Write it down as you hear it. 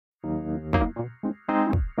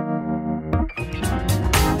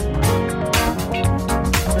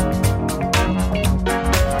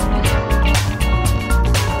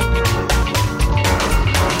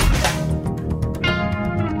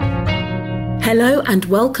Hello and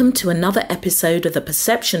welcome to another episode of the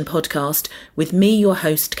Perception Podcast with me, your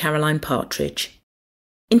host, Caroline Partridge.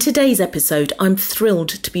 In today's episode, I'm thrilled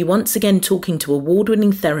to be once again talking to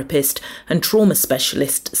award-winning therapist and trauma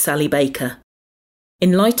specialist Sally Baker.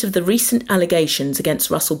 In light of the recent allegations against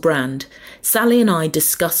Russell Brand, Sally and I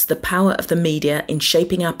discuss the power of the media in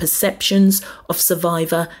shaping our perceptions of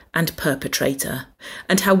survivor and perpetrator,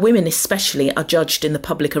 and how women especially are judged in the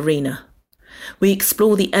public arena. We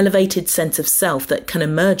explore the elevated sense of self that can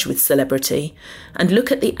emerge with celebrity and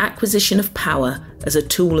look at the acquisition of power as a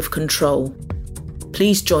tool of control.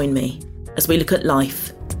 Please join me as we look at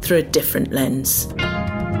life through a different lens.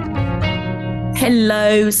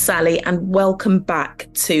 Hello, Sally, and welcome back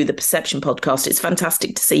to the Perception Podcast. It's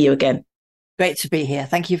fantastic to see you again. Great to be here.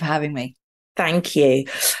 Thank you for having me. Thank you.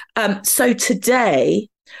 So today,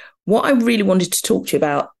 what I really wanted to talk to you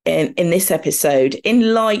about in this episode,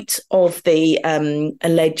 in light of the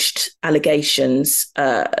alleged allegations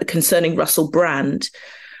concerning Russell Brand,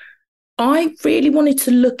 I really wanted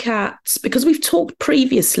to look at, because we've talked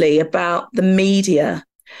previously about the media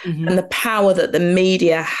and the power that the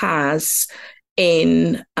media has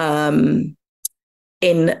in I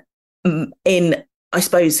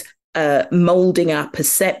suppose, moulding our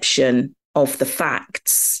perception of the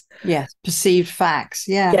facts. Yes, perceived facts.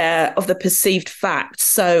 Yeah, of the perceived facts.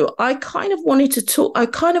 So I kind of wanted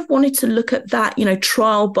to look at that,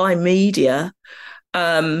 trial by media,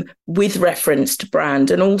 with reference to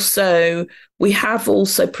Brand. And also, we have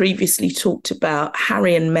also previously talked about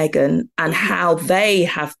Harry and Meghan and how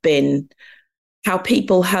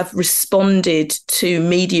people have responded to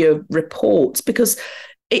media reports, because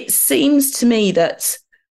it seems to me that,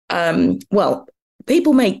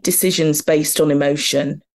 people make decisions based on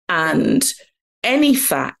emotion. And any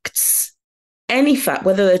fact,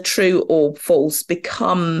 whether they're true or false,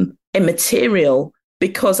 become immaterial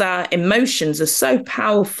because our emotions are so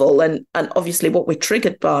powerful and obviously what we're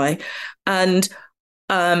triggered by. And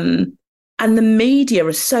the media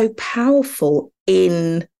are so powerful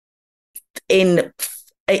in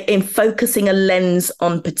focusing a lens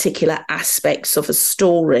on particular aspects of a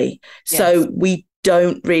story. Yes. So we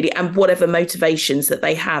don't really, and whatever motivations that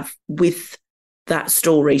they have with that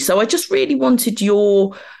story. So I just really wanted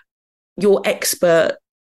your expert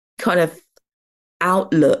kind of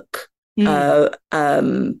outlook on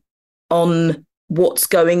what's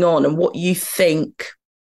going on and what you think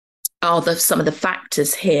are some of the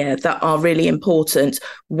factors here that are really important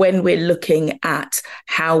when we're looking at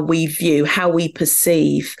how we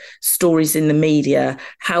perceive stories in the media,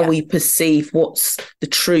 how we perceive what's the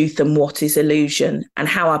truth and what is illusion, and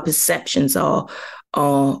how our perceptions are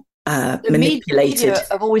manipulated. Media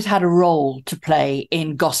have always had a role to play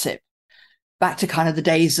in gossip, back to kind of the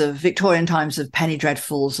days of Victorian times of penny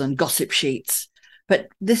dreadfuls and gossip sheets. But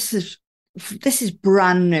this is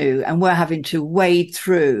brand new, and we're having to wade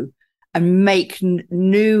through and make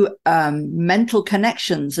new mental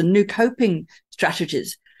connections and new coping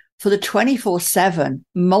strategies for the 24/7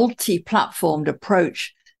 multi-platformed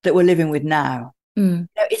approach that we're living with now.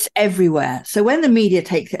 It's everywhere. So when the media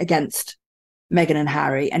take against Meghan and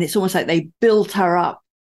Harry, and it's almost like they built her up.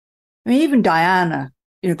 I mean, even Diana,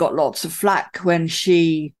 got lots of flack when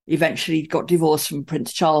she eventually got divorced from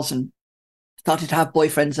Prince Charles and started to have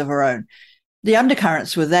boyfriends of her own. The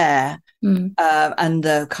undercurrents were there, and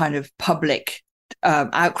the kind of public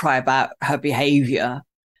outcry about her behavior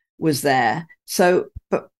was there. So,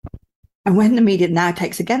 and when the media now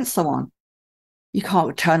takes against someone, you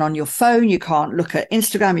can't turn on your phone, you can't look at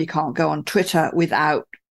Instagram, you can't go on Twitter without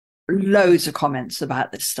loads of comments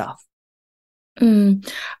about this stuff. And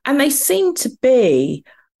they seem to be,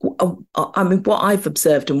 I mean, what I've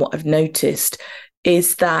observed and what I've noticed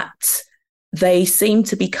is that they seem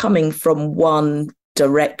to be coming from one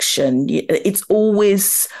direction. It's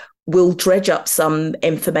always, we'll dredge up some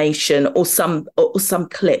information or some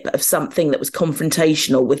clip of something that was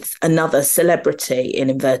confrontational with another celebrity, in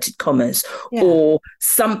inverted commas, or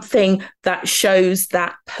something that shows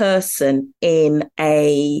that person in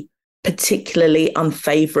a particularly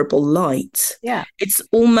unfavorable light. It's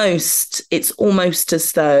almost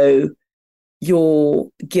as though you're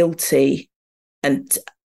guilty and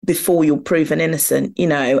before you're proven innocent,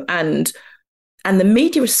 and the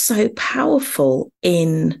media is so powerful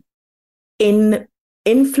in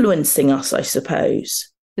influencing us, I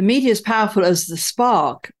suppose. The media is powerful as the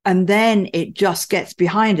spark, and then it just gets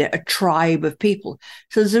behind it a tribe of people.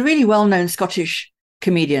 So there's a really well-known Scottish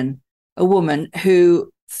comedian, a woman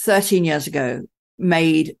who 13 years ago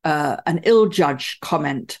made an ill-judged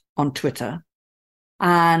comment on Twitter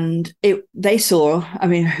And they saw, I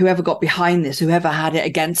mean, whoever got behind this, whoever had it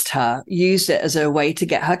against her, used it as a way to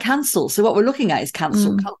get her cancelled. So what we're looking at is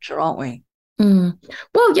cancel culture, aren't we?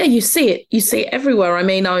 Well, yeah, you see it. You see it everywhere. I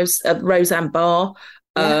mean, I was at Roseanne Barr.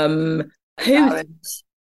 Who? Rowling's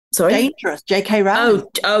Sorry, dangerous. J.K. Rowling.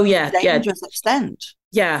 Oh, yeah, dangerous extent.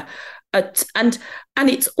 Yeah, and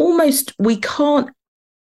it's almost we can't.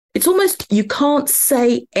 It's almost you can't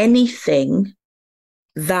say anything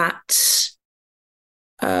that.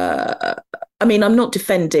 I mean, I'm not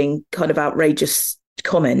defending kind of outrageous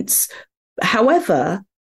comments. However,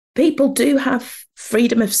 people do have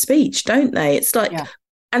freedom of speech, don't they? It's like,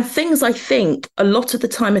 and things I think a lot of the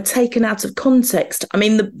time are taken out of context. I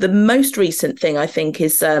mean, the most recent thing I think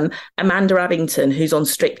is Amanda Abbington, who's on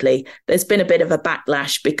Strictly. There's been a bit of a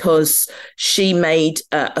backlash because she made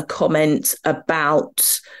a comment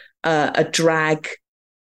about a drag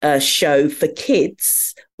show for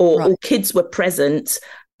kids, or kids were present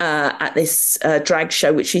at this drag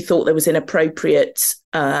show, which she thought there was inappropriate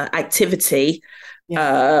activity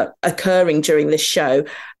occurring during this show.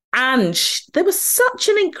 And there was such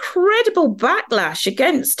an incredible backlash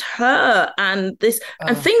against her and this,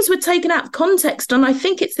 and things were taken out of context. And I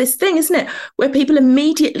think it's this thing, isn't it, where people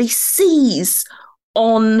immediately seize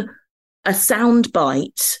on a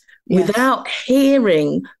soundbite without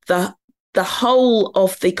hearing the whole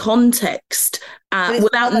of the context,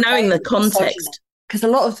 without knowing the context. Because a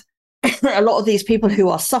lot of these people who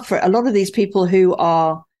are suffering, a lot of these people who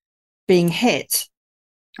are being hit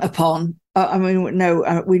upon, I mean,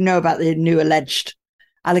 we know about the new alleged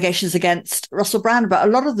allegations against Russell Brand, but a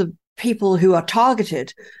lot of the people who are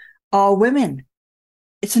targeted are women.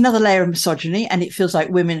 It's another layer of misogyny, and it feels like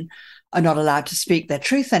women are not allowed to speak their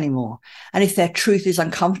truth anymore. And if their truth is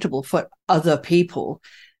uncomfortable for other people,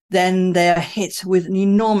 then they're hit with an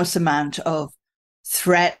enormous amount of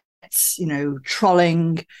threats,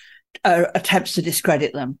 trolling, attempts to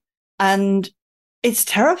discredit them. And it's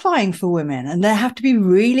terrifying for women, and they have to be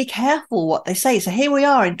really careful what they say. So here we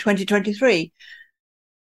are in 2023,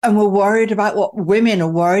 and we're worried about what women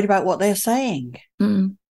are worried about what they're saying.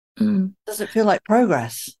 Doesn't feel like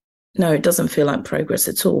progress. No, it doesn't feel like progress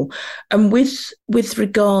at all. And with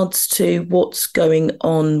regards to what's going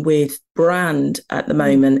on with Brand at the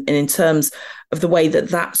moment, and in terms of the way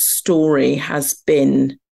that story has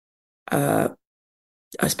been, I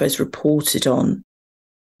suppose, reported on,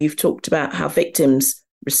 you've talked about how victims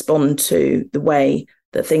respond to the way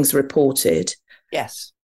that things are reported.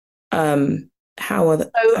 Yes. I've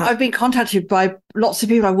been contacted by lots of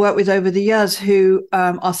people I've worked with over the years who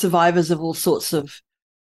are survivors of all sorts of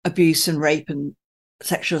abuse and rape and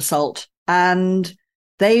sexual assault, and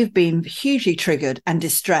they've been hugely triggered and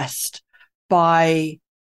distressed by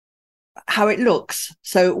how it looks.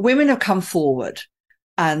 So women have come forward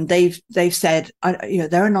and they've said,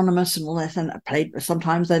 they're anonymous and all this, and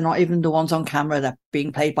sometimes they're not even the ones on camera, they're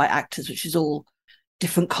being played by actors, which is all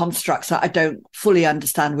different constructs that I don't fully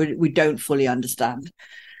understand. We don't fully understand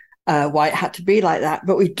why it had to be like that,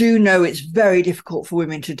 but we do know it's very difficult for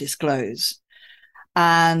women to disclose.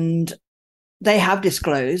 And they have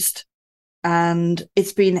disclosed, and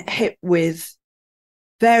it's been hit with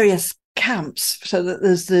various camps. So that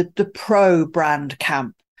there's the pro Brand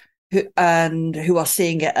camp who are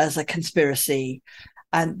seeing it as a conspiracy,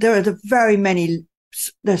 and there's very many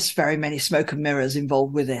smoke and mirrors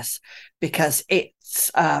involved with this, because it's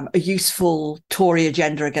a useful Tory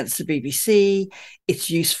agenda against the BBC. It's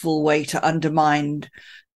a useful way to undermine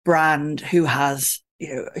Brand, who has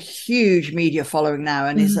a huge media following now,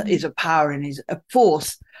 and is a power and is a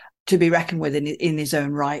force to be reckoned with in his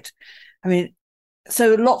own right. I mean,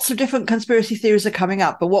 so lots of different conspiracy theories are coming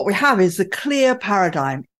up, but what we have is the clear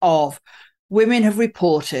paradigm of women have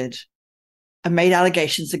reported and made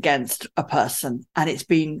allegations against a person, and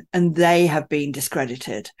they have been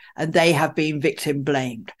discredited, and they have been victim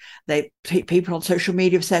blamed. People on social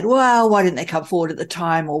media have said, well, why didn't they come forward at the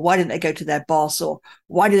time? Or why didn't they go to their boss? Or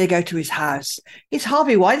why did they go to his house? It's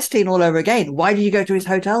Harvey Weinstein all over again. Why did you go to his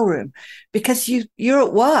hotel room? Because you're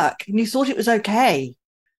at work and you thought it was okay.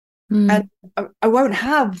 And I won't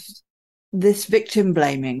have this victim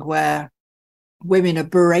blaming where women are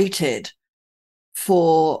berated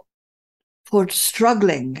for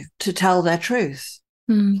struggling to tell their truth.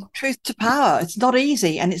 Truth to power. It's not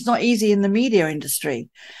easy, and it's not easy in the media industry.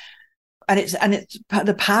 And it's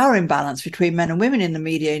the power imbalance between men and women in the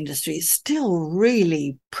media industry is still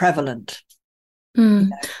really prevalent.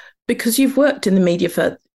 Because you've worked in the media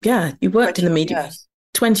for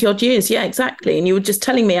 20 odd years. Yeah, exactly. And you were just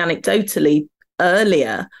telling me anecdotally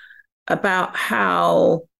earlier about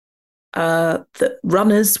how the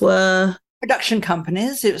runners were production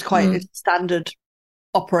companies. It was quite a standard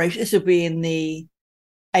operation. This would be in the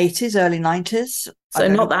 80s, early 90s. So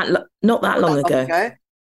not that long ago.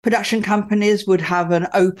 Production companies would have an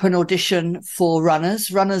open audition for runners.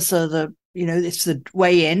 Runners are it's the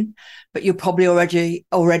way in, but you're probably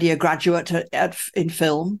already a graduate in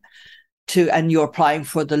film and you're applying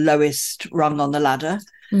for the lowest rung on the ladder.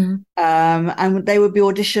 And they would be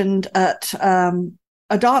auditioned at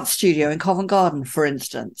a dance studio in Covent Garden, for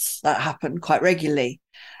instance. That happened quite regularly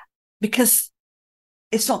because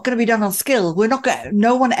it's not going to be done on skill.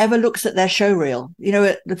 No one ever looks at their show reel.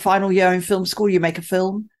 At the final year in film school, you make a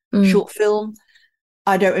film, short film.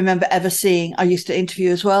 I don't remember ever seeing, I used to interview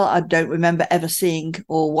as well. I don't remember ever seeing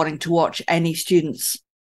or wanting to watch any student's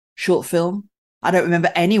short film. I don't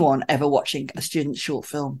remember anyone ever watching a student's short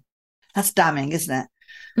film. That's damning, isn't it?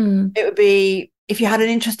 It would be, if you had an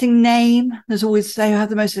interesting name, they have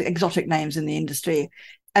the most exotic names in the industry,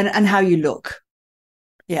 and how you look.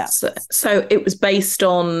 Yeah. So it was based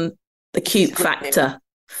on the cute factor.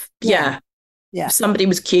 Yeah. If somebody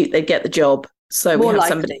was cute, they'd get the job. So more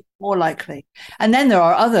likely. And then there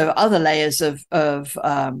are other layers of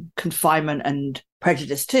confinement and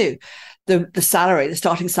prejudice too. The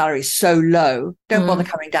starting salary is so low. Don't bother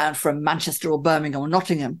coming down from Manchester or Birmingham or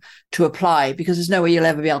Nottingham to apply, because there's no way you'll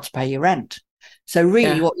ever be able to pay your rent. So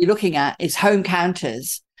really what you're looking at is home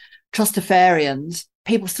counters, trustafarians,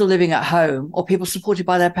 people still living at home, or people supported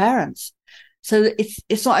by their parents. So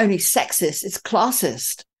it's not only sexist, it's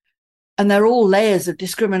classist. And they're all layers of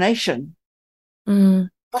discrimination.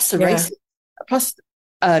 Plus the racism, plus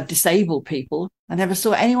disabled people. I never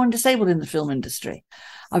saw anyone disabled in the film industry.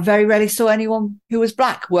 I very rarely saw anyone who was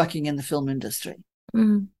black working in the film industry.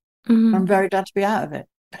 I'm very glad to be out of it,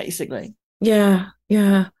 basically. Yeah.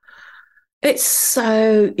 It's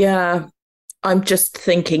so, I'm just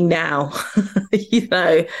thinking now,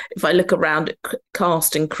 if I look around at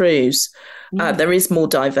cast and crews, there is more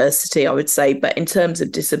diversity, I would say. But in terms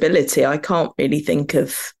of disability, I can't really think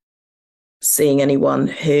of seeing anyone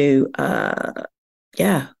who has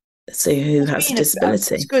a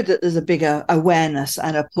disability. It's good that there's a bigger awareness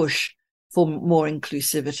and a push for more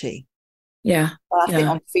inclusivity. Yeah. But I think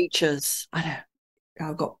on features,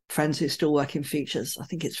 I've got friends who still work in features. I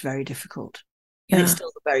think it's very difficult. Yeah. And it's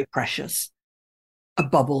still very precious. A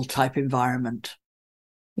bubble type environment.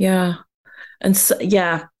 Yeah. And so,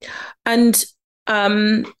 and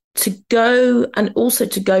to go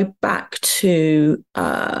back to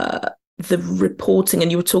the reporting,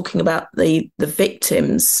 and you were talking about the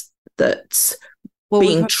victims that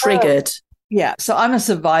being triggered. Yeah. So I'm a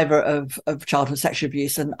survivor of childhood sexual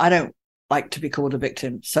abuse, and I don't like to be called a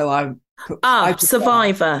victim. So I prefer,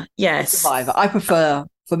 survivor. Yes. Survivor. I prefer,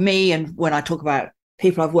 for me, and when I talk about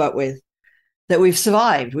people I've worked with, that we've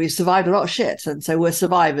survived a lot of shit. And so we're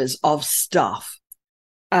survivors of stuff.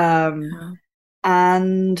 And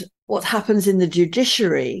what happens in the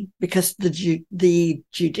judiciary, because the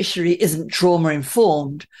judiciary isn't trauma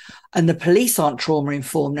informed and the police aren't trauma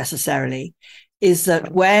informed necessarily, is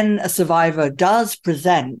that when a survivor does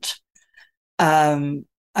present and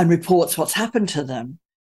reports what's happened to them,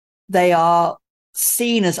 they are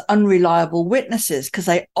seen as unreliable witnesses because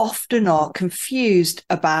they often are confused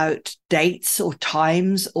about dates or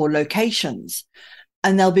times or locations.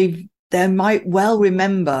 And they might well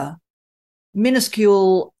remember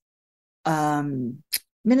minuscule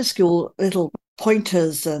little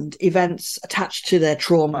pointers and events attached to their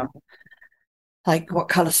trauma, like what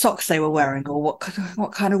color socks they were wearing, or what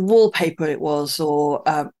kind of wallpaper it was, or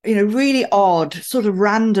really odd, sort of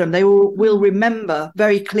random. They will remember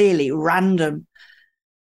very clearly random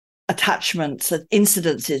attachments and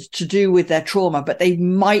incidences to do with their trauma, but they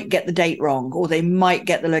might get the date wrong, or they might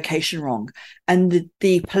get the location wrong. And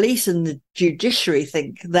the police and the judiciary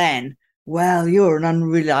think then, well, you're an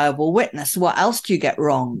unreliable witness. What else do you get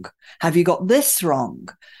wrong? Have you got this wrong?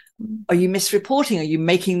 Are you misreporting? Are you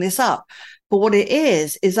making this up? But what it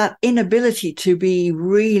is that inability to be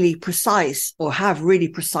really precise or have really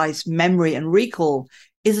precise memory and recall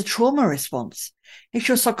is a trauma response. It's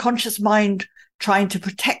your subconscious mind trying to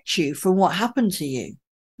protect you from what happened to you.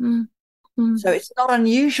 So it's not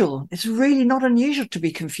unusual. It's really not unusual to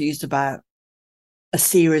be confused about a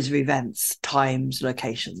series of events, times,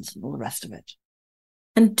 locations, and all the rest of it.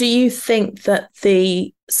 And do you think that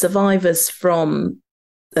the survivors from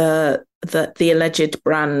the alleged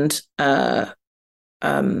brand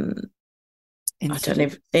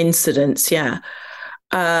incidents,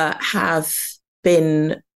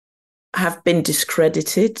 have been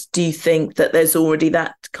discredited? Do you think that there's already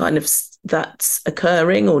that kind of that's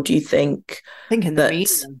occurring, or do you think? I think in the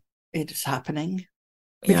media it's happening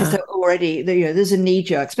because they're already there's a knee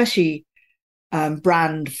jerk, especially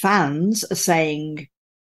brand fans are saying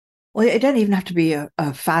Well, you don't even have to be a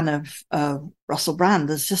fan of Russell Brand.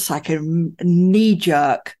 There's just like a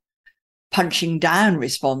knee-jerk punching down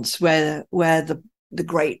response where the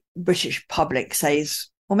great British public says,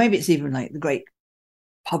 or maybe it's even like the great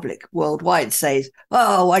public worldwide says,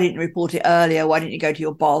 oh, why didn't you report it earlier? Why didn't you go to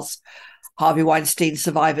your boss? Harvey Weinstein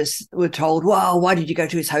survivors were told, well, why did you go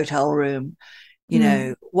to his hotel room?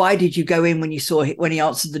 Why did you go in when you saw when he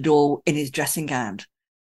answered the door in his dressing gown?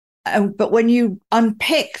 But when you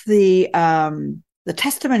unpick the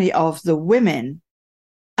testimony of the women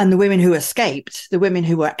and the women who escaped, the women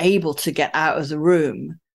who were able to get out of the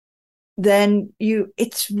room, then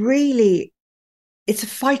it's a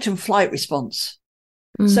fight and flight response.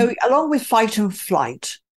 So along with fight and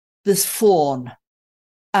flight, there's fawn.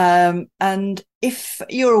 And if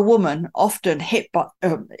you're a woman often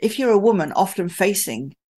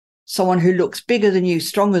facing someone who looks bigger than you,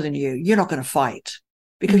 stronger than you, you're not going to fight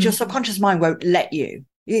because your subconscious mind won't let you.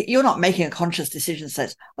 You're not making a conscious decision that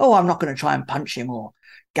says, oh, I'm not going to try and punch him or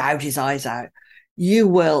gouge his eyes out.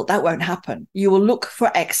 That won't happen. You will look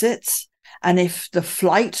for exits. And if the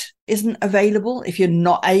flight isn't available, if you're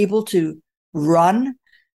not able to run,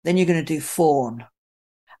 then you're going to do fawn.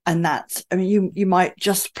 And you might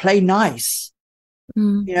just play nice,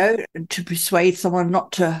 to persuade someone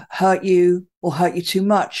not to hurt you or hurt you too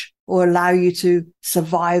much or allow you to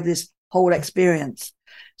survive this whole experience.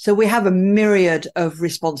 So we have a myriad of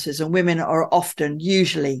responses, and women are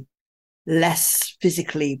usually less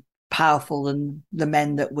physically powerful than the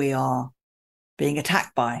men that we are being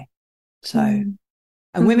attacked by. So, and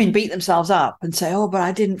women beat themselves up and say, oh, but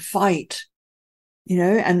I didn't fight.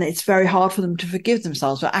 And it's very hard for them to forgive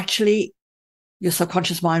themselves. But actually, your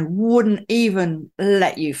subconscious mind wouldn't even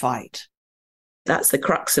let you fight. That's the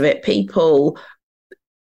crux of it. People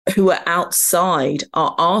who are outside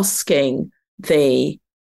are asking the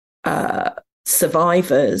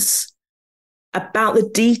survivors about the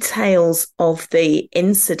details of the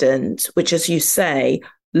incident, which, as you say,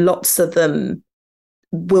 lots of them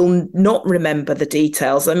will not remember the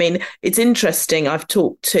details. I mean, it's interesting. I've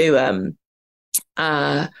talked to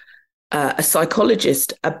a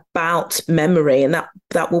psychologist about memory, and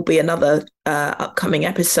that will be another upcoming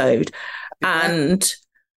episode. And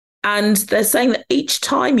they're saying that each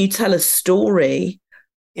time you tell a story,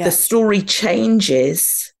 the story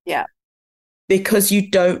changes. Yeah. Because you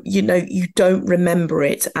don't remember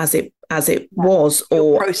it as it was,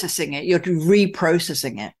 or you're processing it. You're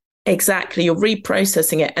reprocessing it. Exactly, you're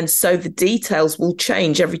reprocessing it, and so the details will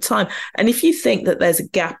change every time. And if you think that there's a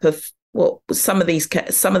gap of some of these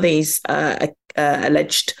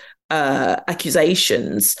alleged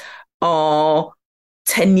accusations are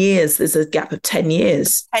 10 years, there's a gap of 10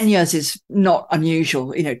 years. 10 years is not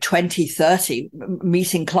unusual. 20, 30,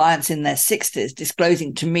 meeting clients in their 60s,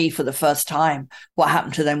 disclosing to me for the first time what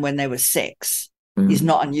happened to them when they were 6 is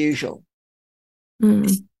not unusual.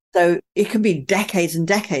 So it can be decades and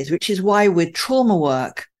decades, which is why with trauma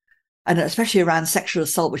work, and especially around sexual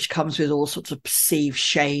assault, which comes with all sorts of perceived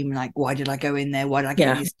shame, like, why did I go in there? Why did I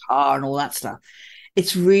get in this car and all that stuff?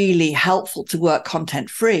 It's really helpful to work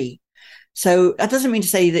content-free. So that doesn't mean to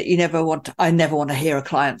say that I never want to hear a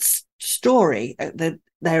client's story.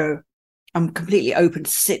 I'm completely open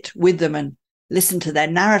to sit with them and listen to their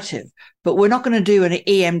narrative, but we're not going to do an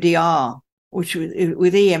EMDR, which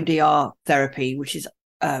with EMDR therapy, which is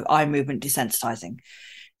eye movement desensitizing.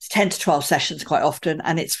 It's 10 to 12 sessions quite often,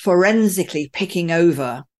 and it's forensically picking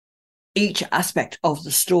over each aspect of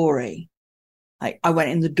the story. Like, I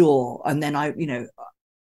went in the door and then I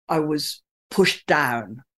was pushed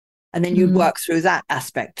down. And then you work through that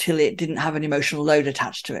aspect till it didn't have an emotional load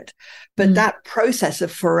attached to it. But that process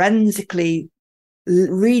of forensically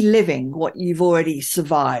reliving what you've already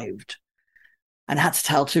survived and had to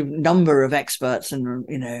tell to a number of experts and,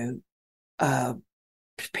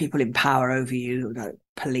 people in power over you, like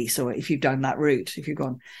police, or if you've done that route, if you've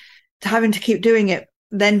gone to having to keep doing it,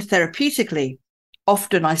 then therapeutically,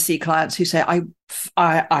 often I see clients who say,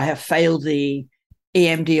 I have failed the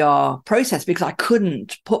EMDR process because I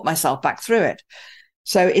couldn't put myself back through it.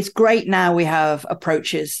 So it's great now we have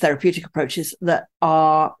therapeutic approaches that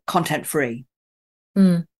are content free.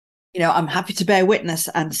 I'm happy to bear witness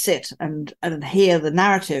and sit and hear the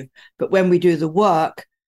narrative, but when we do the work,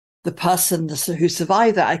 the person who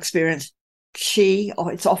survived that experience,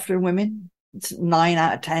 it's often women, it's 9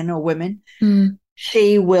 out of 10 are women,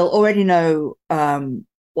 she will already know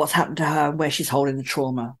what's happened to her and where she's holding the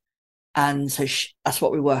trauma. And so that's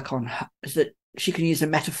what we work on, is that she can use a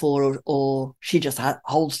metaphor or she just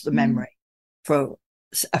holds the memory for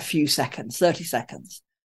a few seconds, 30 seconds,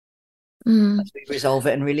 as we resolve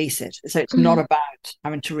it and release it. So it's not about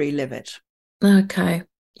having to relive it. Okay.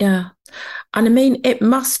 Yeah. And I mean, it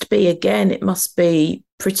must be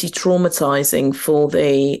pretty traumatizing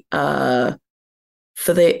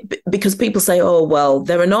because people say, oh, well,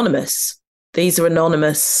 they're anonymous. These are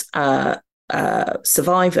anonymous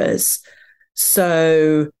survivors.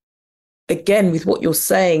 So again, with what you're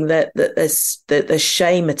saying, that there's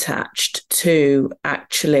shame attached to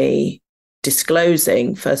actually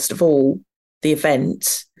disclosing, first of all, the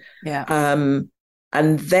event. Yeah.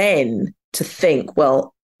 And then to think,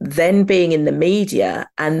 well, then being in the media,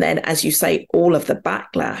 and then, as you say, all of the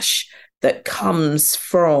backlash that comes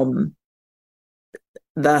from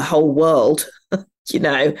the whole world, you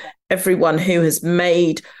know, everyone who has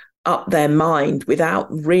made up their mind without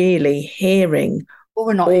really hearing Well,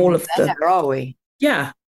 we're not all even of the, there, are we?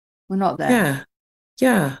 yeah, We're not there. yeah,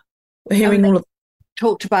 yeah. We're And hearing they all of,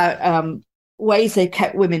 talked about ways they've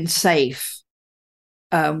kept women safe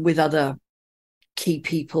with other key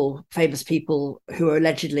people, famous people who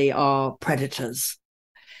allegedly are predators,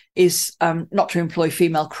 is not to employ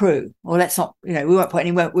female crew. Or let's not, we won't put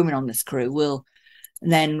any women on this crew.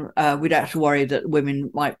 And then we don't have to worry that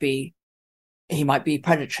he might be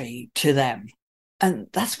predatory to them. And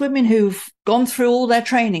that's women who've gone through all their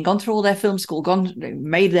training, gone through all their film school, got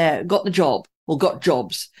the job or got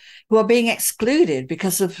jobs, who are being excluded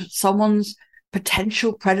because of someone's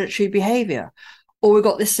potential predatory behavior. Or we've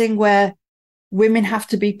got this thing where women have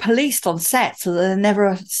to be policed on set so that they're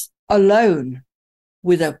never alone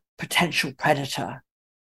with a potential predator.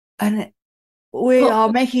 And we well,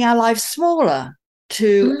 are making our lives smaller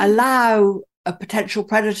to mm, allow a potential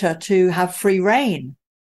predator to have free reign.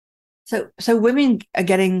 So women are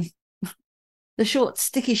getting the short,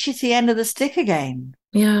 sticky, shitty end of the stick again.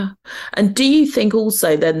 yeah. And do you think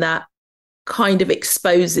also then that kind of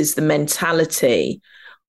exposes the mentality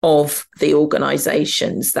of the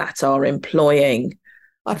organizations that are employing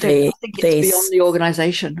I the think it's beyond these the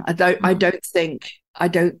organization. I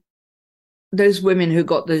don't those women who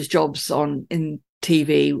got those jobs in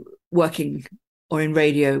TV working or in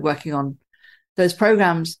radio working on those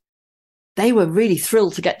programs, they were really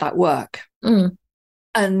thrilled to get that work. mm,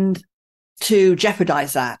 And to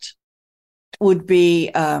jeopardize that would be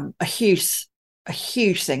a huge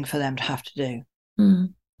thing for them to have to do.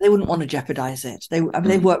 mm, They wouldn't want to jeopardize it.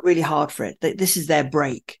 They've worked really hard for it. This is their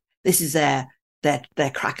break. This is their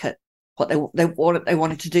crack at what they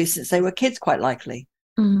wanted to do since they were kids, quite likely.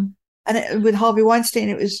 mm. And with Harvey Weinstein,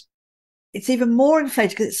 it's even more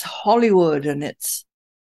inflated because it's Hollywood,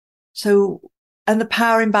 and the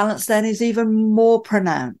power imbalance then is even more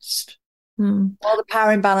pronounced. Mm. While the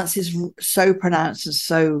power imbalance is so pronounced and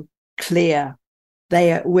so clear,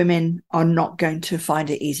 women are not going to find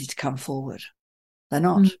it easy to come forward. They're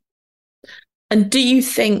not. Mm. And do you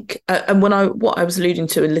think, and what I was alluding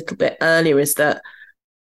to a little bit earlier is that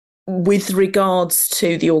with regards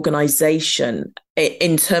to the organisation,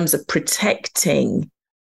 in terms of protecting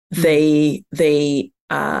the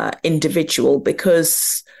individual,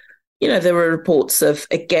 because there were reports of,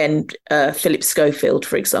 again, Philip Schofield,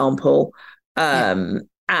 for example,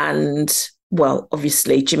 and well,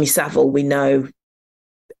 obviously Jimmy Savile. We know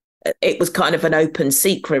it was kind of an open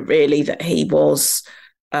secret, really, that he was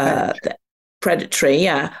predatory,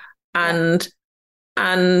 yeah, and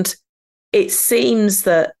it seems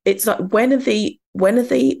that it's like when are the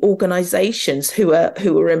organizations who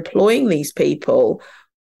are employing these people,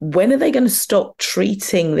 when are they going to stop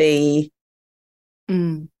treating these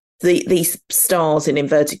stars, in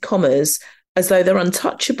inverted commas, as though they're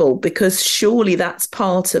untouchable? Because surely that's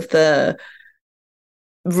part of the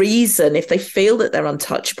reason, if they feel that they're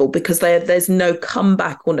untouchable, because there's no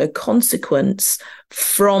comeback or no consequence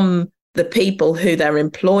from the people who they're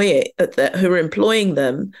who are employing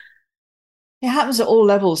them. It happens at all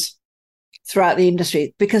levels throughout the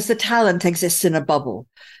industry because the talent exists in a bubble.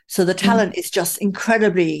 So the talent is just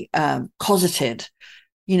incredibly cosseted.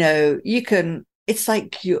 It's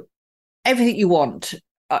like everything you want,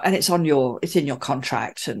 and it's in your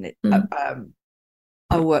contract. And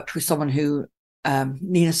I worked with someone who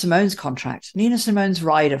Nina Simone's contract. Nina Simone's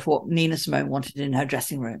rider for what Nina Simone wanted in her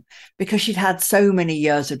dressing room, because she'd had so many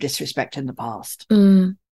years of disrespect in the past.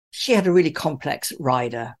 She had a really complex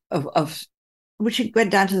rider of which went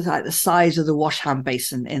down to the size of the wash hand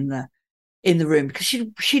basin in the room, because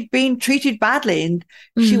she'd been treated badly, and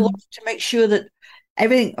she wanted to make sure that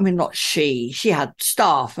everything. I mean, not she had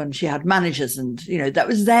staff and she had managers, and that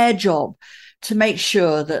was their job to make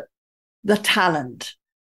sure that the talent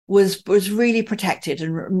was really protected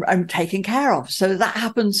and taken care of. So that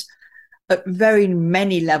happens at very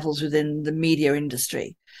many levels within the media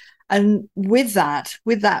industry, and with that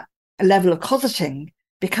level of cosseting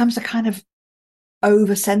becomes a kind of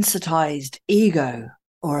oversensitized ego.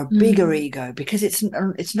 or a bigger ego, because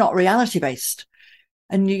it's not reality based.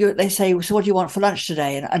 And they say, so what do you want for lunch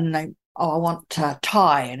today? And they, I want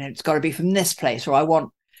Thai, and it's got to be from this place, or I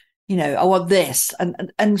want this.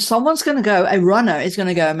 And someone's going to go, a runner is going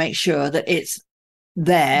to go and make sure that it's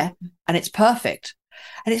there and it's perfect.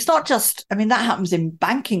 And it's not just, I mean, that happens in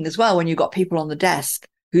banking as well, when you've got people on the desk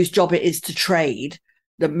whose job it is to trade,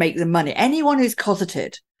 that make the money. Anyone who's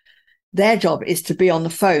closeted, their job is to be on the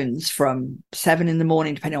phones from 7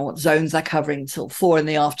 a.m, depending on what zones they're covering, till 4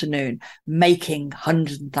 p.m, making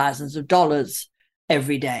hundreds and thousands of dollars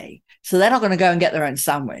every day. So they're not going to go and get their own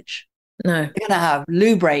sandwich. No. They're going to have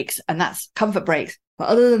loo breaks, and that's comfort breaks. But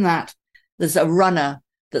other than that, there's a runner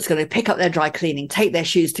that's going to pick up their dry cleaning, take their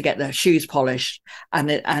shoes to get their shoes polished,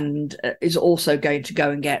 and is also going to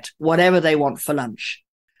go and get whatever they want for lunch.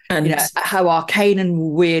 And how arcane and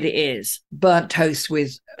weird it is. Burnt toast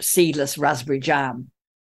with seedless raspberry jam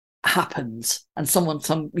happens. And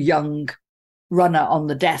some young runner on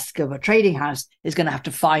the desk of a trading house is going to have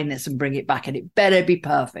to find this and bring it back. And it better be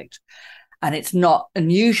perfect. And it's not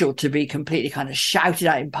unusual to be completely kind of shouted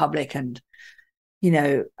at in public. And,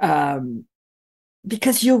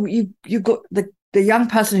 because you got the young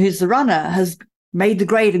person who's the runner has made the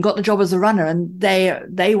grade and got the job as a runner, and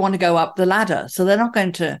they want to go up the ladder. So they're not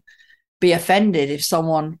going to be offended if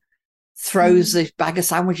someone throws a bag of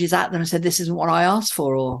sandwiches at them and said, this isn't what I asked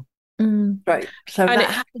for, or right. So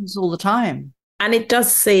that happens all the time. And it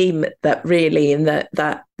does seem that really in that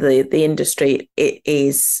the industry, it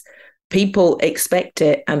is, people expect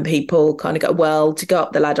it, and people kind of go, well, to go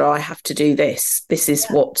up the ladder, I have to do this. This is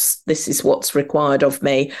what's required of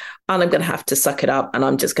me, and I'm going to have to suck it up, and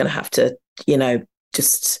I'm just going to have to,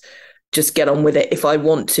 just get on with it if I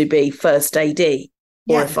want to be first AD,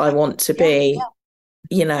 or if I want to be,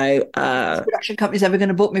 production company's ever going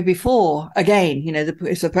to book me before. Again,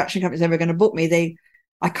 if the production company's ever going to book me,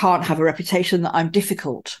 I can't have a reputation that I'm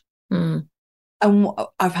difficult. And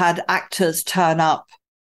I've had actors turn up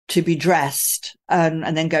to be dressed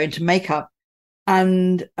and then go into makeup,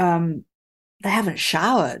 and they haven't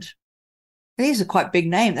showered. These are quite big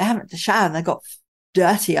names. They haven't showered, and they've got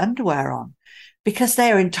dirty underwear on, because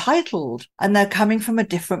they're entitled and they're coming from a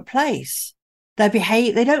different place. They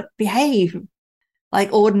don't behave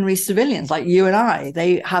like ordinary civilians, like you and I.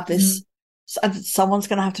 They have this, and someone's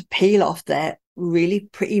going to have to peel off their really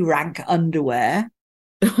pretty rank underwear.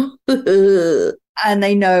 And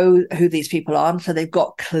they know who these people are, so they've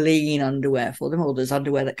got clean underwear for them, or there's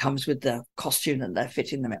underwear that comes with the costume that they're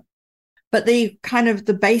fitting them in. But the kind of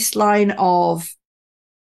the baseline of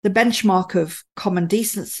the benchmark of common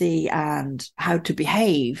decency and how to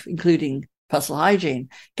behave, including personal hygiene,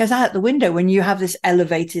 goes out the window when you have this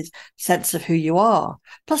elevated sense of who you are.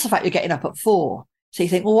 Plus the fact you're getting up at 4. So you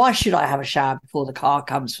think, well, why should I have a shower before the car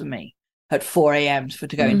comes for me at 4 a.m. to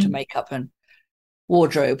go into makeup and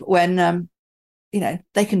wardrobe, when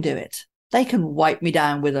they can do it. They can wipe me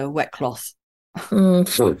down with a wet cloth.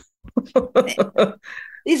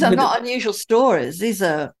 These are not unusual stories.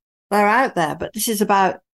 They're out there, but this is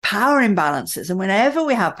about power imbalances. And whenever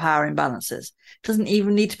we have power imbalances, it doesn't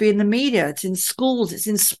even need to be in the media. It's in schools, it's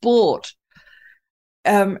in sport.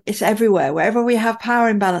 It's everywhere. Wherever we have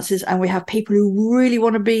power imbalances and we have people who really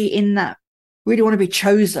want to be in that, really want to be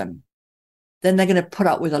chosen, then they're going to put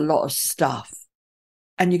up with a lot of stuff.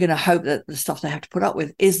 And you're going to hope that the stuff they have to put up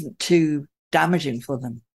with isn't too damaging for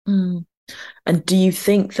them. And do you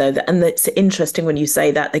think, though, and it's interesting when you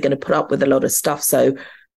say that they're going to put up with a lot of stuff. So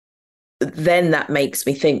then that makes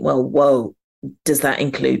me think, well, whoa, does that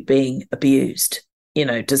include being abused?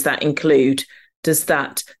 Does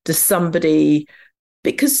somebody,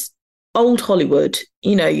 because old Hollywood,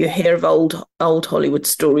 you hear of old Hollywood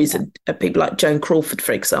stories of people like Joan Crawford,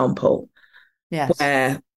 for example,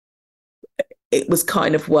 where it was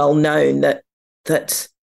kind of well known that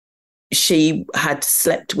she had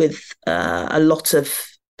slept with a lot of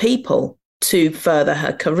people to further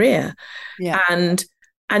her career. And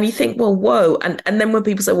you think, well, whoa. And then when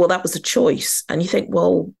people say, well, that was a choice, and you think,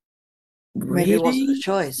 well, maybe it wasn't a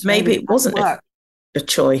choice. Maybe it wasn't a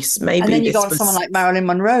choice. Maybe. And then you go on someone like Marilyn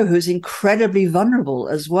Monroe, who's incredibly vulnerable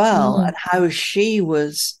as well, and how she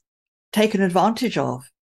was taken advantage of.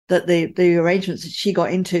 That the arrangements that she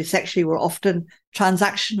got into sexually were often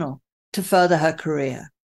transactional to further her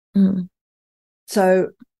career. So,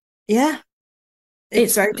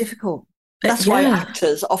 it's very difficult. That's why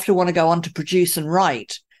actors often want to go on to produce and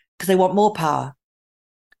write, because they want more power.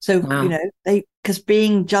 So, because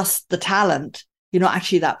being just the talent, you're not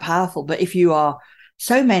actually that powerful. But if you are,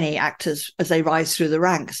 so many actors, as they rise through the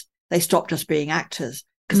ranks, they stop just being actors,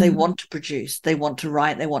 because they want to produce, they want to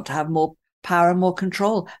write, they want to have more power and more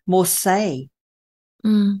control, more say.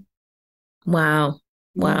 Mm. Wow. Mm.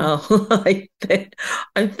 Wow.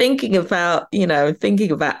 I'm thinking about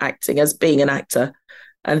acting as being an actor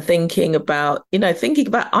and thinking about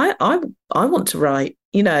I want to write.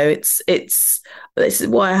 It's this is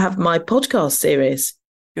why I have my podcast series.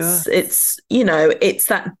 Sure. It's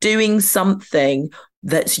that doing something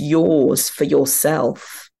that's yours for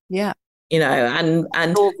yourself, Yeah. and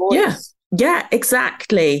Your yeah, voice. yeah,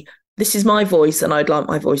 exactly. This is my voice, and I'd like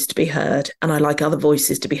my voice to be heard, and I like other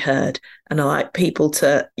voices to be heard, and I like people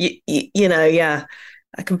to, yeah,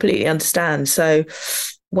 I completely understand. So,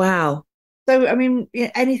 wow. So, I mean,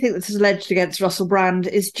 anything that's alleged against Russell Brand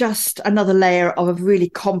is just another layer of a really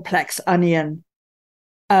complex onion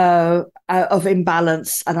of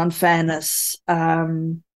imbalance and unfairness,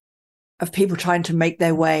 of people trying to make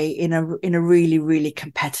their way in a really, really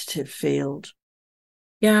competitive field.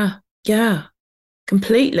 Yeah, yeah,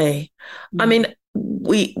 completely. I Mm. mean,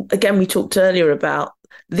 we talked earlier about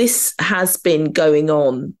this has been going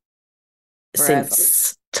on Forever.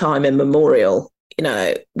 since time immemorial.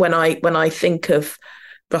 When I think of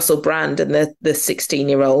Russell Brand and the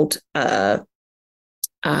 16-year-old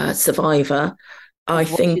survivor, I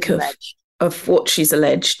Of what she's think alleged. of what she's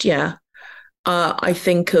alleged. Yeah, I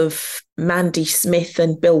think of Mandy Smith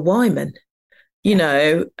and Bill Wyman.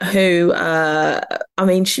 Yeah. Who I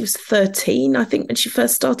mean, she was 13, I think, when she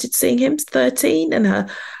first started seeing him. 13, and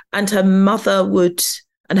her mother would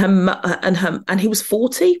and he was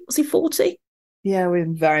 40. Was he 40? Yeah, we're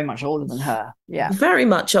very much older than her. Yeah. Very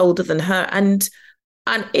much older than her, and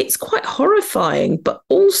it's quite horrifying, but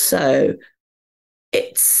also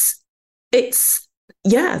it's it's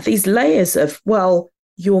yeah, these layers of, well,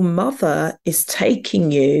 your mother is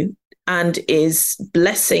taking you and is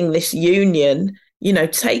blessing this union,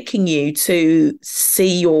 taking you to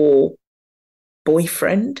see your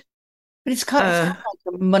boyfriend. But it's kind of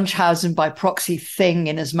like a Munchausen by proxy thing,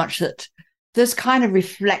 in as much that there's kind of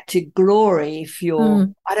reflected glory if you're,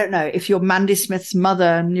 Mm, I don't know, if you're Mandy Smith's mother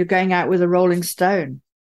and you're going out with a Rolling Stone.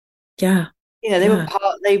 yeah, yeah,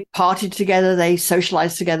 They partied together, they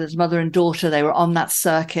socialized together as mother and daughter, they were on that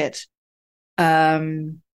circuit.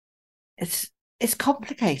 Um, it's it's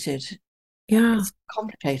complicated. yeah. It's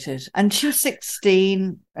complicated. And she was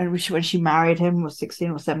 16, and when she married him was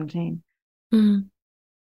 16 or 17. Mm,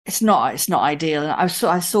 It's not ideal. And I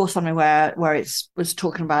saw something where it was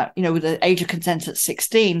talking about, with the age of consent at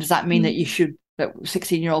 16, does that mean mm, that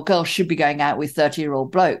 16-year-old girls should be going out with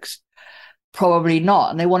 30-year-old blokes? Probably not.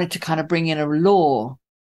 And they wanted to kind of bring in a law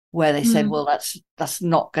where they said, mm. well, that's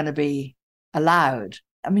not going to be allowed.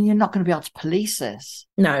 I mean, you're not going to be able to police this.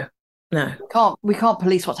 No, no. We can't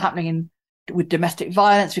police what's happening with domestic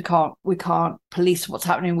violence. We can't police what's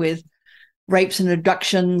happening with rapes and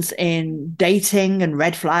abductions in dating and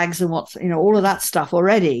red flags and all of that stuff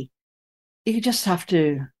already. You just have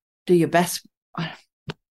to do your best.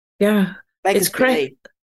 Yeah, it's Beggars great. belief.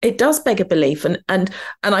 It does beg a belief, and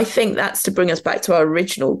I think that's to bring us back to our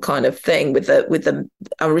original kind of thing with the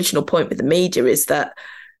original point with the media, is that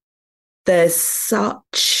there's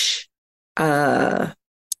such uh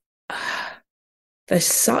there's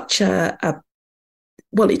such a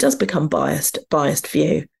well, it does become biased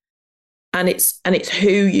view, and it's who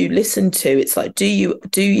you listen to. It's like, do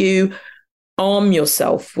you arm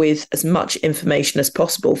yourself with as much information as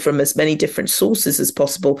possible from as many different sources as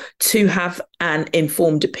possible to have an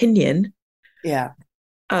informed opinion, Yeah.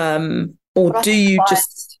 or But I do think you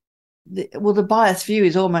just the biased view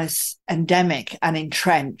is almost endemic and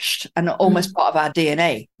entrenched and almost mm, part of our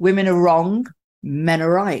DNA. Women are wrong, men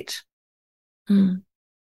are right. mm,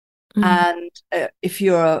 mm, And if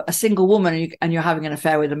you're a single woman and you're having an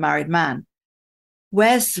affair with a married man,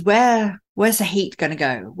 where's the heat going to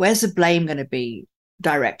go? Where's the blame going to be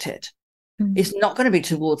directed? mm, It's not going to be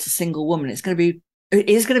towards a single woman. It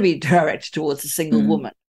is going to be directed towards a single mm,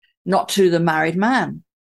 woman, not to the married man.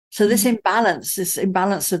 So mm, this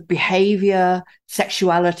imbalance of behavior,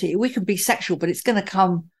 sexuality, we can be sexual, but it's going to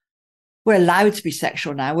come. We're allowed to be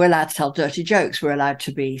sexual now. We're allowed to tell dirty jokes. We're allowed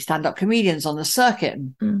to be stand-up comedians on the circuit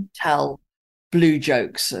and mm. tell blue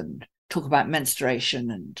jokes and talk about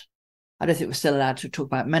menstruation. And I don't think we're still allowed to talk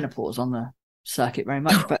about menopause on the circuit very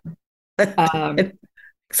much, but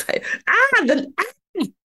So, ah, the,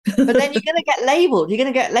 but then you're going to get labeled. You're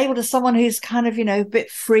going to get labeled as someone who's kind of, a bit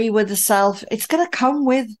free with the self. It's going to come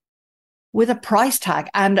with a price tag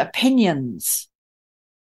and opinions.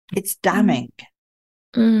 It's damning.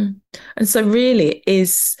 mm. And so really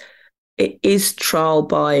it is trial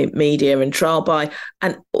by media and trial by,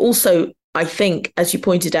 and also I think, as you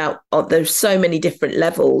pointed out, there's so many different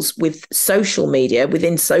levels with social media.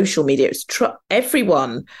 Within social media,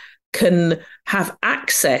 everyone can have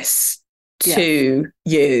access Yes. to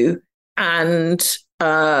you and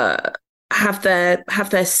have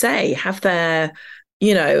their say, have their,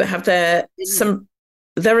 have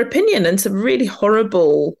their opinion, and some really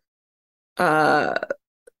horrible uh,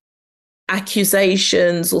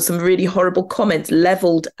 accusations or some really horrible comments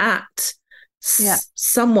leveled at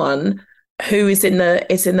someone who is in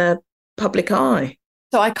the public eye.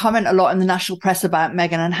 So I comment a lot in the national press about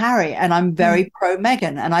Meghan and Harry, and I'm very pro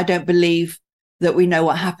Meghan, and I don't believe that we know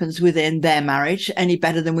what happens within their marriage any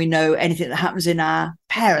better than we know anything that happens in our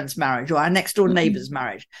parents' marriage or our next door neighbor's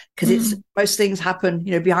marriage, because it's most things happen,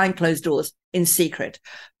 behind closed doors in secret.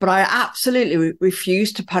 But I absolutely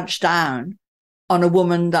refuse to punch down on a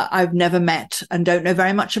woman that I've never met and don't know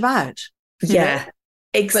very much about. Yeah,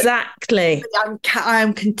 exactly. But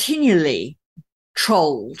I'm continually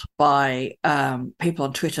trolled by people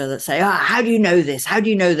on Twitter that say, how do you know this? How do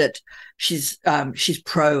you know that she's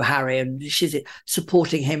pro Harry and she's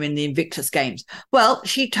supporting him in the Invictus Games? Well,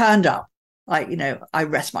 she turned up. I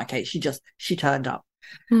rest my case. She turned up.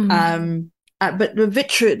 But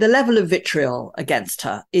the level of vitriol against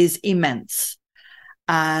her is immense.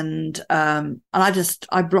 And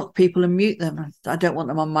I block people and mute them. I don't want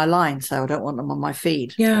them on my line, so I don't want them on my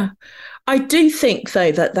feed. Yeah. I do think,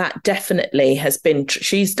 though, that definitely has been,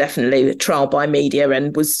 she's definitely trialed by media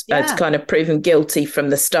and was kind of proven guilty from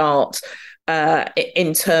the start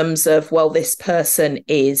in terms of, well, this person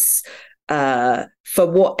is, for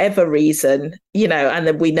whatever reason, and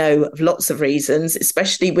then we know of lots of reasons,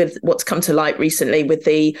 especially with what's come to light recently with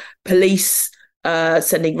the police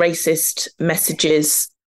sending racist messages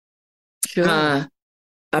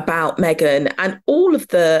about Meghan and all of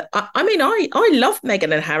the. I love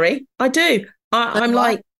Meghan and Harry. I do. I'm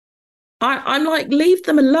like, leave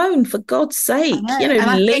them alone, for God's sake.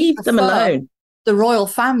 Leave them alone. The royal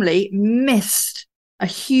family missed a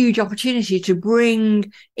huge opportunity to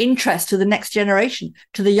bring interest to the next generation,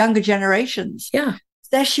 to the younger generations. Yeah.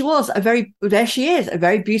 There she is, a very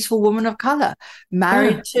beautiful woman of colour,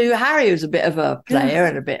 married to Harry, who's a bit of a player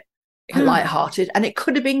and a bit lighthearted, and it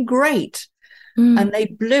could have been great. And they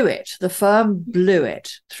blew it. The firm blew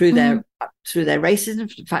it through their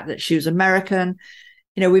racism, the fact that she was American.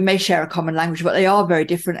 We may share a common language, but they are very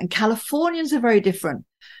different, and Californians are very different.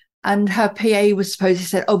 And her PA was supposedly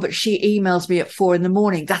said, but she emails me at 4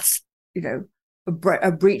 a.m. That's,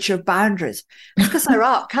 a breach of boundaries. It's because they're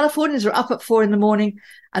up. Californians are up at 4 a.m.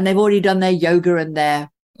 and they've already done their yoga and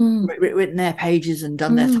written their pages and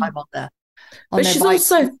done their time on their. But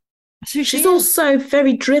she's also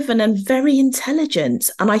very driven and very intelligent,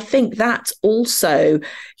 and I think that also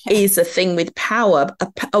is a thing with power.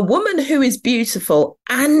 A woman who is beautiful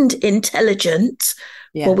and intelligent.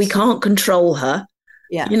 Yes. Well, we can't control her.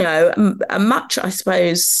 Yeah, much, I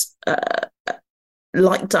suppose,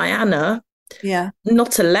 like Diana. Yeah,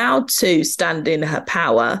 not allowed to stand in her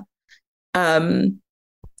power, and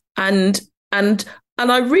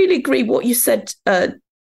I really agree what you said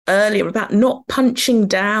earlier about not punching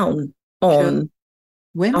down on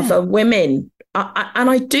other women. And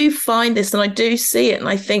I do find this, and I do see it, and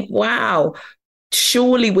I think, wow,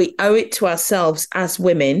 surely we owe it to ourselves as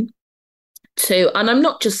women to, and I'm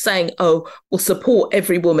not just saying, we'll support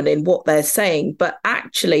every woman in what they're saying, but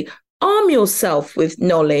actually arm yourself with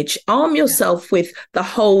knowledge, arm yourself with the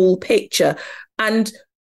whole picture, and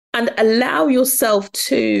allow yourself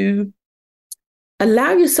to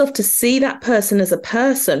see that person as a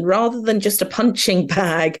person rather than just a punching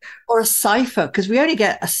bag or a cipher, because we only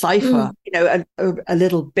get a cipher, a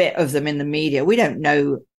little bit of them in the media. We don't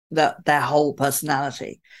know their whole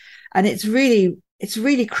personality, and it's really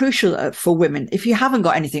crucial for women. If you haven't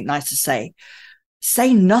got anything nice to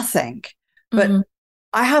say nothing. But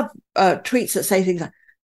I have tweets that say things like,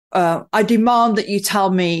 I demand that you tell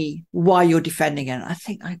me why you're defending it. And I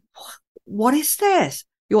think, what is this?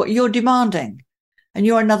 You're demanding, and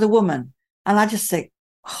you're another woman. And I just think,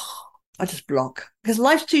 I just block, because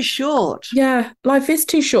life's too short. Yeah, life is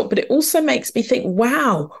too short. But it also makes me think,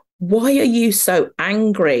 wow, why are you so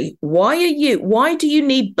angry? Why do you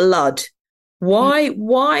need blood?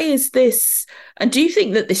 Why is this? And do you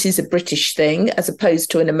think that this is a British thing as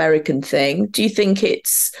opposed to an American thing? Do you think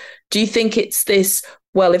it's this,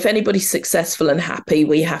 well, if anybody's successful and happy,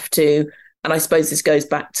 we have to, and I suppose this goes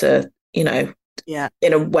back to, in a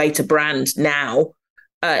way to brand now,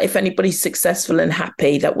 if anybody's successful and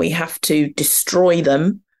happy, that we have to destroy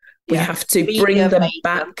them. We have to bring them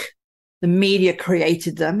back. The media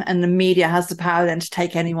created them, and the media has the power then to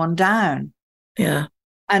take anyone down. Yeah.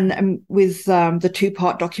 And with the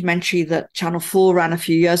 2-part documentary that Channel 4 ran a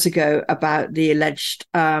few years ago about the alleged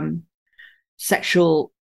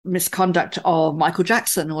sexual misconduct of Michael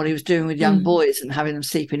Jackson and what he was doing with young boys and having them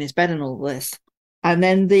sleep in his bed and all this. And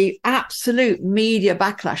then the absolute media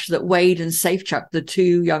backlash that Wade and Safechuck, the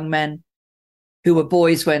two young men who were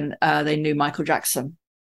boys when they knew Michael Jackson,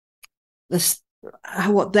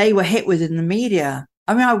 what they were hit with in the media.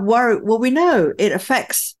 I mean, I worry. Well, we know it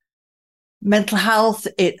affects mental health.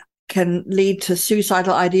 It can lead to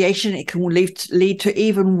suicidal ideation. It can lead to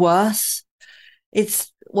even worse.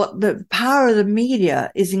 It's what the power of the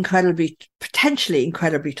media is potentially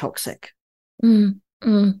incredibly toxic.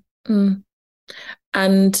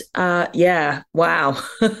 And wow.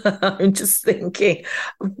 I'm just thinking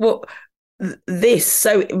what this.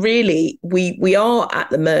 So really, we are at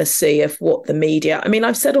the mercy of what the media. I mean,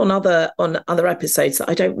 I've said on other episodes that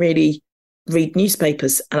I don't really read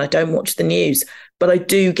newspapers and I don't watch the news, but I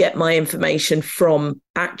do get my information from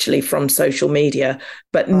social media,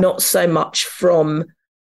 but not so much from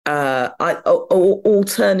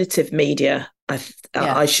alternative media. I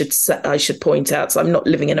should point out. So I'm not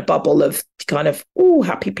living in a bubble of kind of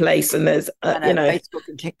happy place, and there's Facebook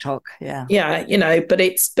and TikTok,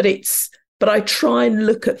 but I try and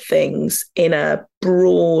look at things in a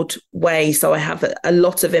broad way, so I have a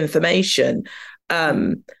lot of information,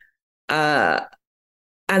 and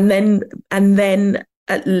then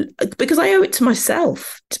because I owe it to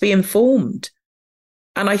myself to be informed,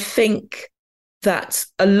 and I think that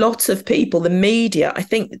a lot of people, the media, I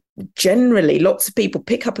think generally lots of people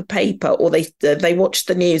pick up a paper or they watch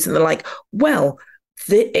the news and they're like, well,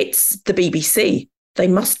 it's the BBC. They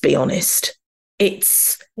must be honest.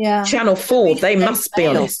 It's Channel 4. They must be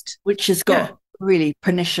honest. Which has got really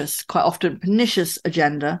quite often pernicious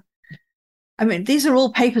agenda. I mean, these are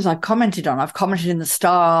all papers I've commented on. I've commented in the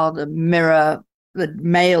Star, the Mirror, the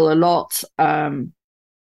Mail a lot.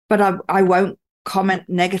 But I won't comment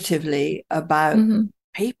negatively about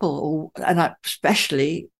people, and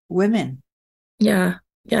especially women. Yeah.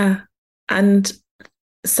 And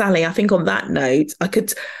Sally, I think on that note,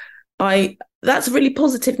 that's a really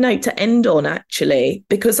positive note to end on, actually,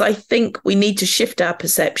 because I think we need to shift our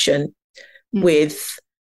perception with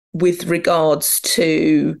regards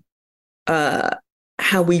to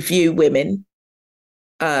how we view women,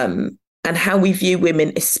 and how we view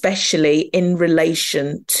women, especially in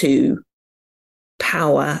relation to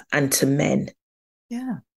power and to men.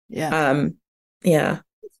 It's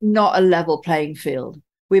not a level playing field.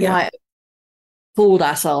 We might have fooled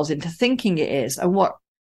ourselves into thinking it is. And what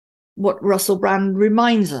Russell Brand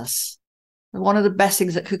reminds us, one of the best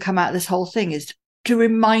things that could come out of this whole thing is to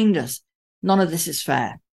remind us none of this is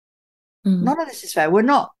fair. None of this is fair. We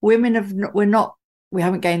haven't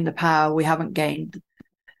gained the power. We haven't gained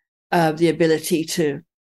the ability to.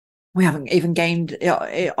 We haven't even gained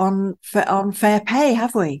on fair pay,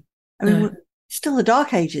 have we? I mean, we're still the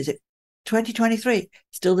dark ages. 2023,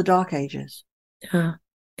 still the dark ages. Yeah.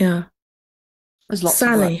 There's lots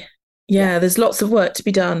Sally, of work. There's lots of work to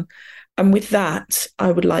be done. And with that, I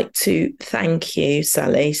would like to thank you,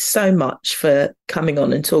 Sally, so much for coming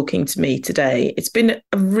on and talking to me today. It's been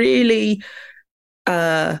a really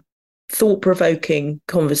thought-provoking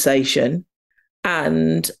conversation.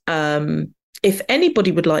 And if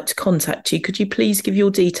anybody would like to contact you, could you please give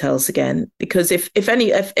your details again? Because if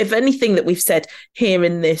anything that we've said here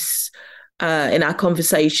in this in our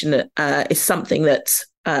conversation is something that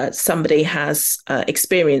somebody has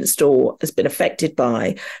experienced or has been affected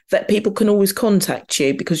by, that people can always contact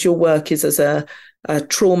you, because your work is as a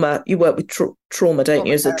trauma. You work with trauma, don't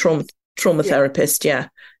you? As a trauma therapist, yeah.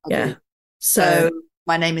 So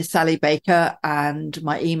my name is Sally Baker, and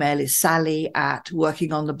my email is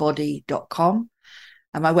sally@workingonthebody.com,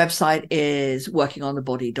 and my website is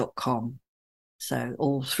workingonthebody.com. So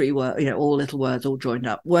all three words, all little words all joined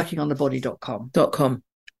up, workingonthebody.com.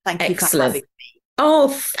 Thank you for having me. Oh,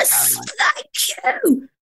 thank you.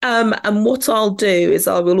 And what I'll do is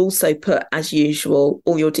I will also put, as usual,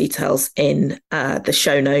 all your details in the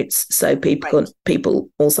show notes, so people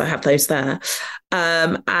also have those there.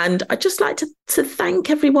 And I'd just like to thank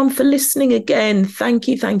everyone for listening again. Thank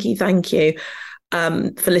you for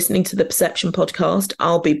listening to the Perception Podcast.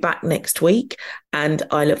 I'll be back next week, and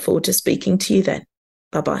I look forward to speaking to you then.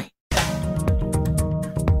 Bye-bye.